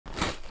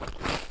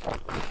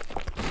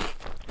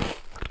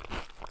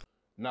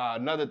Nah,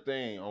 another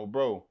thing,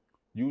 bro.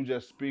 You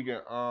just speaking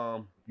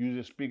on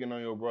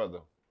your brother.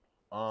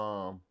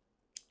 Um,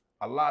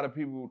 a lot of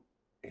people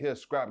hear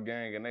Scrap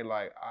Gang and they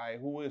like, all right,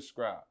 who is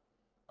Scrap?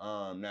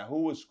 Now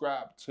who is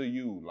Scrap to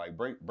you? Like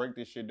break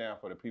this shit down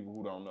for the people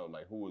who don't know.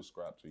 Like who is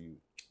Scrap to you?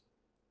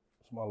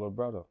 It's my little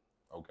brother.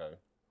 Okay.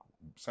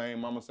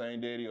 Same mama,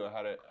 same daddy, or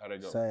how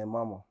that go? Same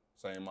mama.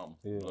 Same mama.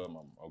 Yeah. Blood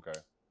mama. Okay.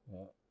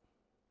 Yeah.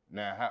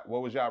 Now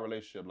what was y'all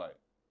relationship like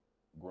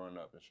growing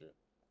up and shit?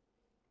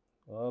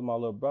 My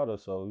little brother,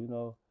 so you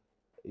know,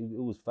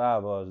 it was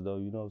 5 of us though,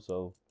 you know,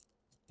 so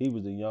he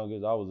was the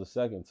youngest, I was the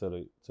second to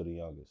the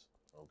youngest.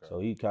 Okay. So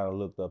he kind of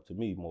looked up to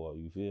me more,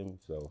 you feel me?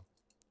 So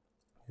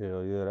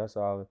hell yeah, that's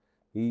all.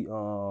 He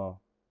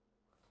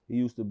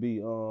used to be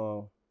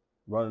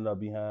running up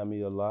behind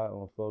me a lot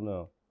on phone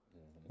now.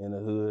 In the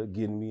hood,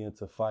 getting me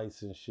into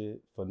fights and shit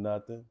for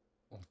nothing.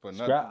 For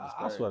nothing. Scrap,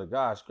 I swear to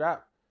God,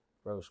 Scrap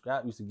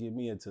used to get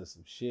me into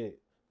some shit.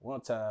 One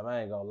time,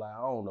 I ain't gonna lie,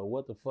 I don't know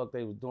what the fuck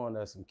they was doing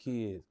at some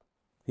kids.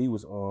 They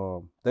was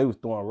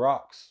throwing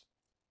rocks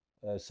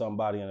at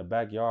somebody in the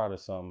backyard or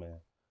something. And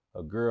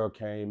a girl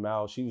came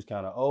out. She was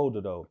kind of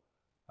older though.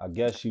 I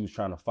guess she was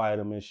trying to fight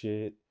him and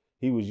shit.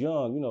 He was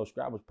young, you know.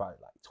 Scrap was probably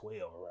like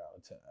 12 around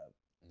the time.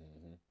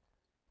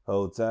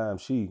 Whole time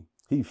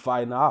he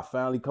fighting. I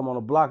finally come on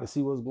the block and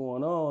see what's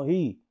going on.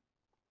 He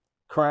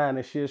crying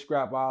and shit.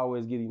 Scrap, I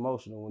always get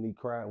emotional when he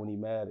crying, when he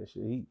mad and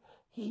shit.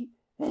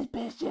 This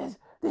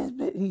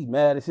bitch, he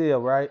mad as hell,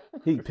 right?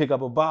 He pick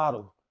up a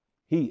bottle.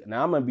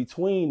 Now I'm in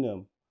between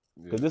them,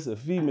 because this is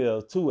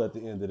females too at the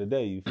end of the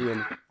day, you feel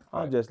me?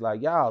 I'm just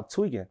like, y'all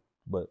tweaking.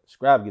 But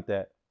Scrap get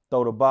that,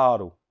 throw the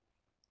bottle.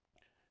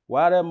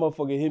 Why that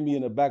motherfucker hit me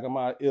in the back of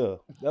my ear?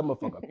 That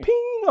motherfucker,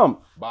 ping!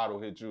 Bottle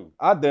hit you.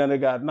 I damn near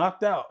got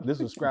knocked out. This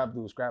was Scrap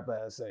do. Scrap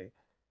ass say,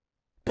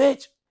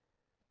 bitch,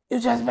 you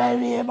just made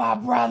me and my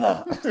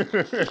brother.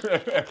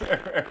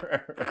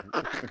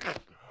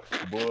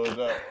 Bulls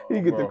up.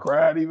 He get the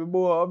crowd even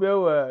more up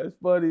your ass.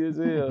 Funny as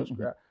hell,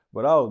 Scrap.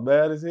 But I was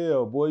mad as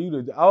hell, boy.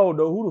 I don't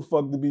know who the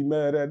fuck to be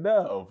mad at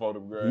now. Oh,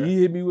 photograph.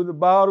 He hit me with the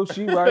bottle.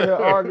 She right here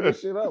arguing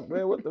shit up,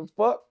 man. What the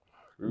fuck?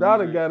 Now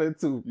they got it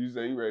too. You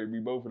say you ready to be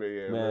both of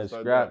their ass. Man,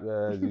 Scrap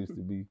ass used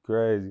to be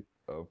crazy.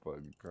 Oh,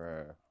 fucking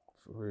crying.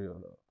 For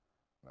real though.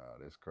 Nah,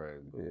 that's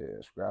crazy.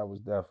 Yeah, Scrap was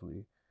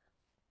definitely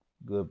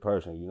a good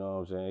person, you know what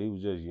I'm saying? He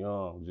was just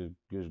young,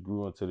 just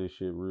grew into this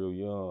shit real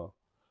young.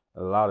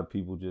 A lot of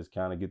people just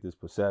kind of get this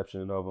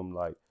perception of him,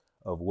 like,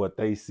 of what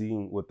they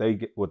seen, what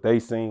they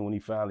seen when he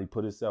finally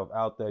put himself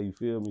out there, you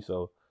feel me?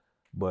 So,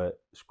 but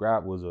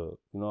Scrap was you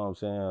know what I'm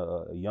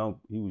saying,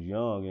 he was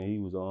young, and he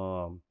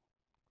was,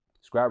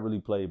 Scrap really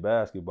played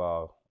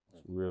basketball,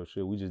 real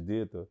shit. We just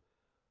did the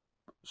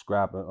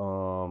Scrap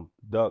and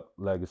Duck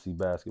Legacy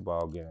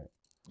basketball game.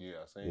 Yeah,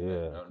 I seen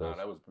that. Nah,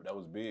 that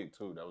was big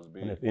too. That was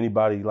big. And if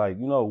anybody, like,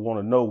 you know, want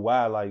to know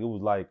why, like, it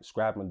was like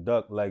Scrap and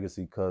Duck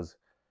Legacy, because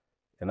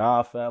in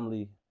our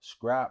family,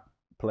 Scrap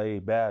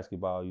played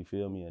basketball, you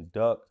feel me? And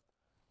Duck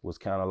was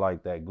kind of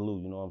like that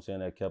glue, you know what I'm saying,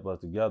 that kept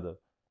us together.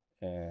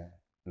 And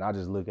I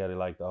just look at it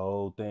like the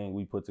whole thing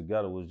we put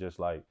together was just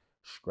like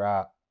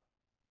Scrap.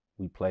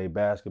 We played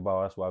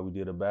basketball. That's why we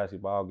did a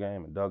basketball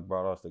game, and Duck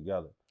brought us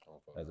together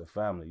as a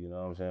family, you know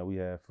what I'm saying? We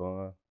had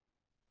fun.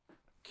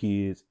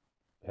 Kids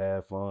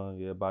had fun.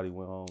 Everybody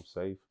went home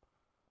safe.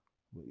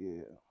 But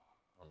yeah.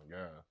 Oh my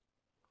God.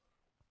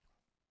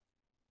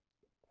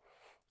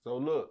 So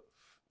look,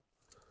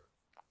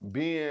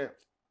 being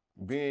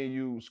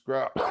you,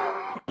 Scrap,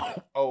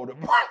 older,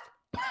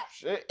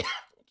 shit.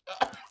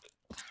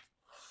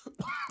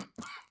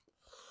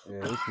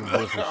 Yeah, this is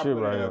some shit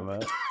right here,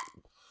 man.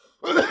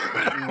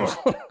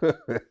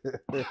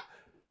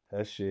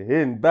 That shit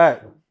hitting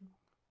back.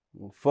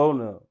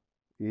 Phone up.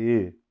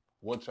 Yeah.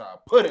 What y'all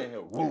put in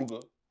here,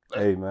 Rooga?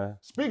 Hey, man.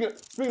 Speaking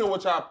of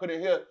what y'all put in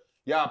here,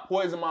 y'all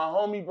poison my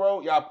homie, bro.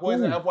 Y'all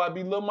poison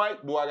FYB Lil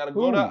Mike. Do I gotta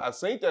go there? I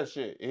seen that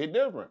shit. It hit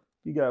different.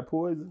 He got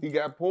poison? He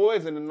got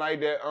poison the night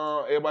that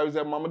everybody was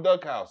at Mama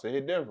Duck House. It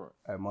hit different.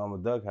 At Mama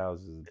Duck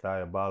House is a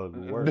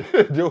diabolical word.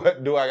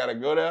 Do I gotta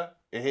go there?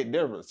 It hit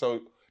different.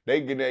 So they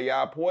get there,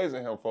 y'all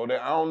poison him for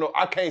that. I don't know.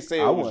 I can't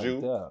say it was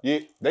you. There. Yeah,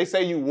 they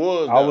say you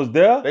was there. I was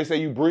there? They say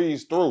you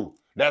breezed through.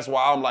 That's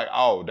why I'm like,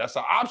 oh, that's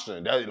an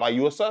option. That, like,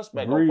 you a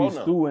suspect. Breeze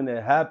through when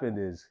it happened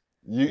it's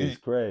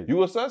crazy.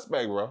 You a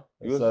suspect, bro.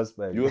 You a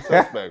suspect. You a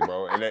suspect,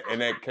 bro. In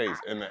that case,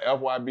 in the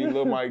FYB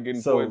Lil Mike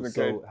getting poisoned case.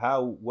 So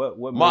how? What?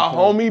 My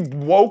homie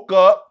woke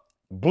up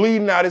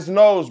bleeding out his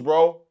nose,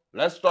 bro.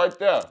 Let's start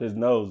there. His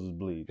nose was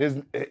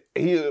bleeding.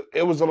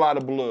 It was a lot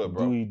of blood,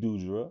 bro. Do he do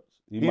drugs?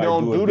 He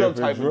don't do them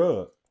type of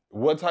drugs.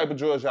 What type of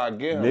drugs y'all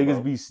get him, Niggas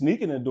bro? be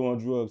sneaking and doing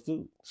drugs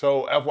too.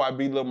 So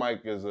FYB Lil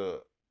Mike is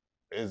a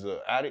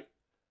addict?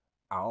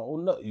 I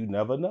don't know. You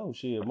never know.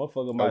 Shit,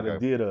 motherfucker might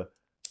have did a.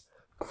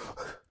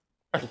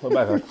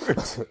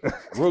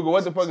 Rooga,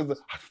 what the fuck is the?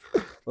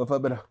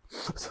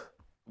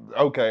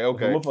 Okay.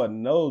 Motherfucker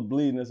nose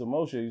bleeding and some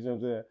more shit. You see what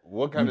I'm saying?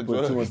 What kind of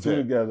drugs? Put two and two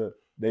together,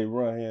 they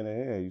run hand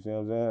in hand. You see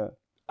what I'm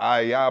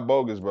saying? Y'all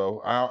bogus, bro.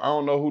 I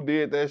don't know who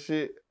did that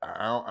shit.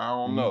 I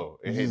don't know.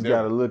 You just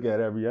gotta look at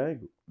every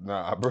angle.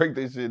 Nah, I break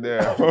this shit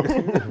down.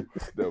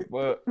 The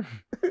fuck?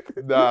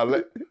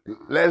 Nah,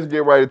 let's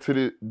get right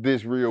into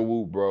this real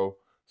whoop, bro.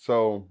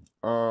 So,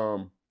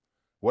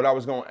 what I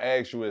was gonna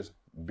ask you is,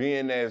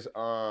 being as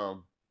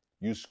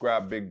you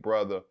Scrap big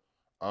brother,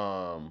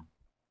 how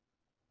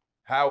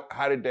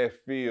did that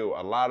feel?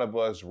 A lot of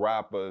us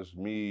rappers,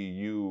 me,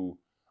 you,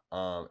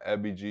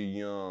 LBG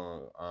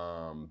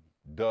Young,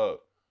 Duck,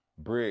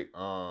 Brick,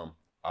 a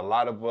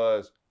lot of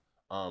us,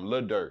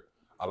 Lil Durk,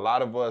 a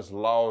lot of us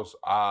lost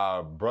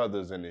our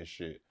brothers in this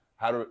shit.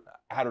 How do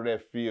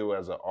that feel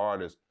as an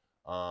artist,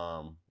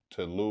 to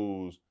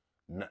lose,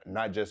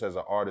 not just as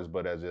an artist,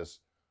 but as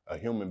just a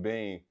human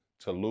being,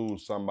 to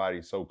lose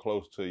somebody so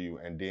close to you,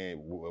 and then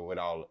with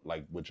all,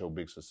 like, with your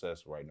big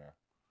success right now?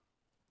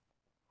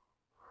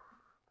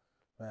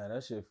 Man,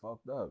 that shit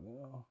fucked up, you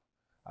know.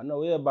 I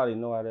know everybody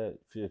know how that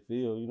shit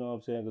feel, you know what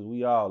I'm saying? Because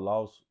we all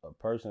lost a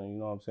person, you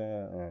know what I'm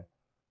saying?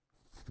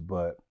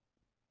 But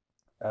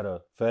at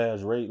a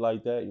fast rate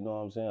like that, you know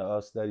what I'm saying?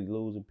 Us steady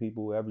losing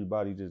people,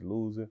 everybody just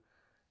losing.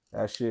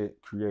 That shit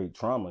create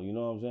trauma, you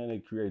know what I'm saying? They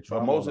create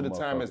trauma. But most of the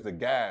time it's the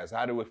guys.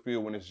 How do it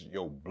feel when it's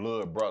your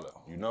blood brother,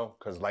 you know?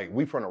 Cause like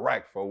we from the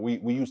rack,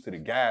 we used to the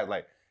guys,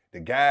 like the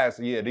guys,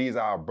 yeah, these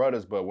are our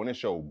brothers, but when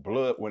it's your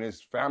blood, when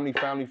it's family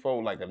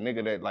folk, like a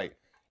nigga that like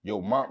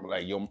your mom,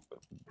 like your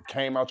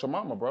came out your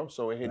mama, bro.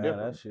 So it hit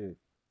different. That shit,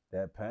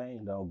 that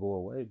pain don't go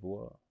away,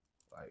 boy.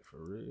 Like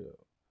for real.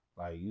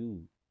 Like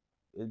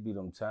it be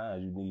them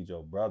times you need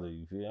your brother,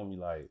 you feel me?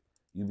 Like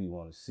you be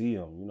want to see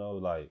him, you know,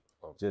 like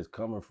just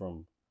coming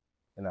from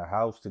in a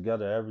house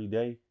together every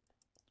day,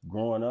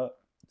 growing up,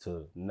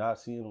 to not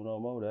seeing them no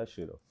more, that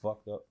shit a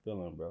fucked up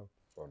feeling, bro.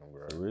 For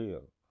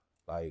real.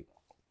 Like,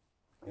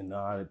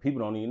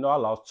 people don't even know I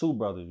lost 2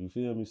 brothers, you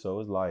feel me?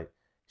 So it's like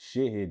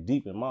shit hit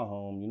deep in my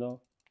home, you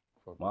know?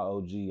 My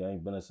OG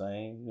ain't been the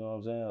same, you know what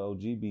I'm saying?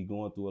 OG be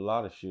going through a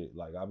lot of shit.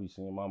 Like I be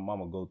seeing my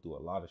mama go through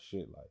a lot of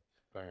shit, like,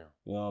 damn.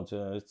 You know what I'm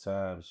saying? It's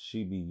times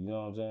she be, you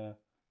know what I'm saying,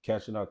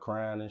 catching her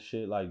crying and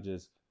shit, like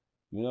just,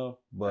 you know.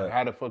 But and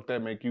how the fuck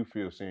that make you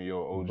feel seeing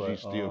your OG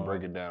still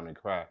break it down and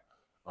cry?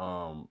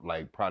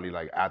 Like probably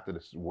like after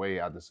this, way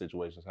after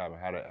situations happen.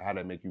 How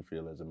that make you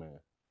feel as a man?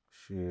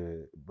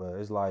 Shit, but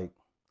it's like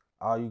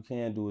all you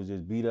can do is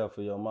just beat up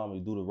for your mama,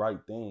 do the right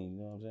thing. You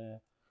know what I'm saying?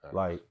 Right.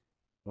 Like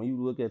when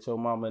you look at your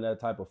mama in that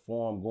type of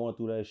form, going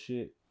through that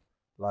shit,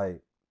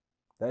 like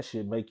that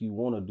shit make you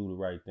want to do the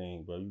right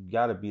thing, bro. You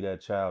gotta be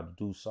that child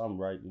to do something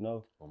right, you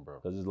know?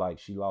 Because it's like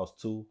she lost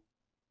 2.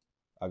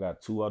 I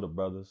got 2 other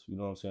brothers, you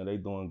know what I'm saying? They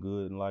doing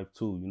good in life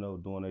too, you know,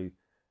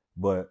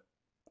 but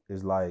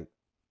it's like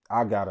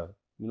I gotta,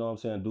 you know what I'm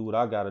saying, do what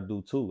I gotta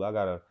do too.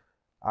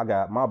 I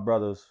got my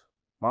brothers,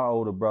 my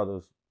older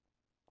brothers,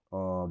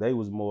 they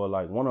was more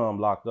like, one of them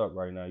locked up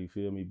right now, you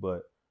feel me?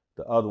 But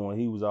the other one,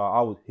 he was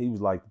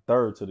like the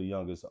 3rd to the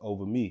youngest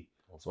over me.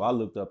 Okay. So I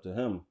looked up to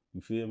him,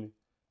 you feel me?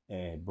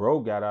 And bro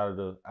got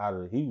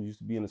he used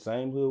to be in the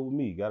same hood with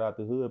me, got out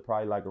the hood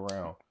probably like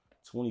around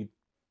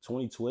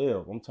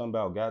 2012. I'm talking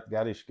about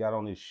got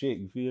on his shit,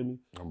 you feel me?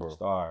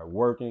 Started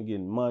working,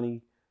 getting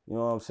money, you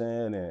know what I'm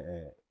saying?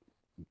 And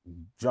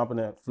jumping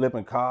and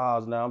flipping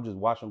cars. Now I'm just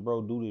watching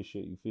bro do this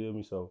shit, you feel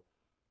me? So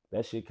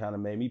that shit kind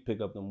of made me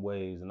pick up them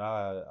ways. And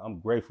I'm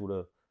grateful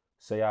to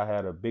say I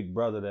had a big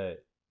brother that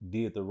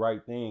did the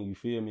right thing, you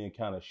feel me? And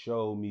kind of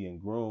showed me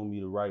and groomed me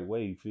the right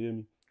way, you feel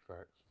me?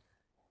 Right.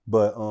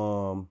 But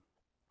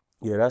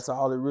yeah, that's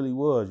all it really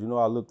was. You know,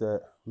 I looked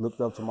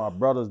up to my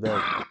brothers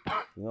that,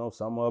 you know,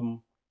 some of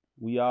them,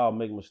 we all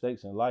make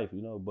mistakes in life,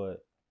 you know,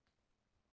 but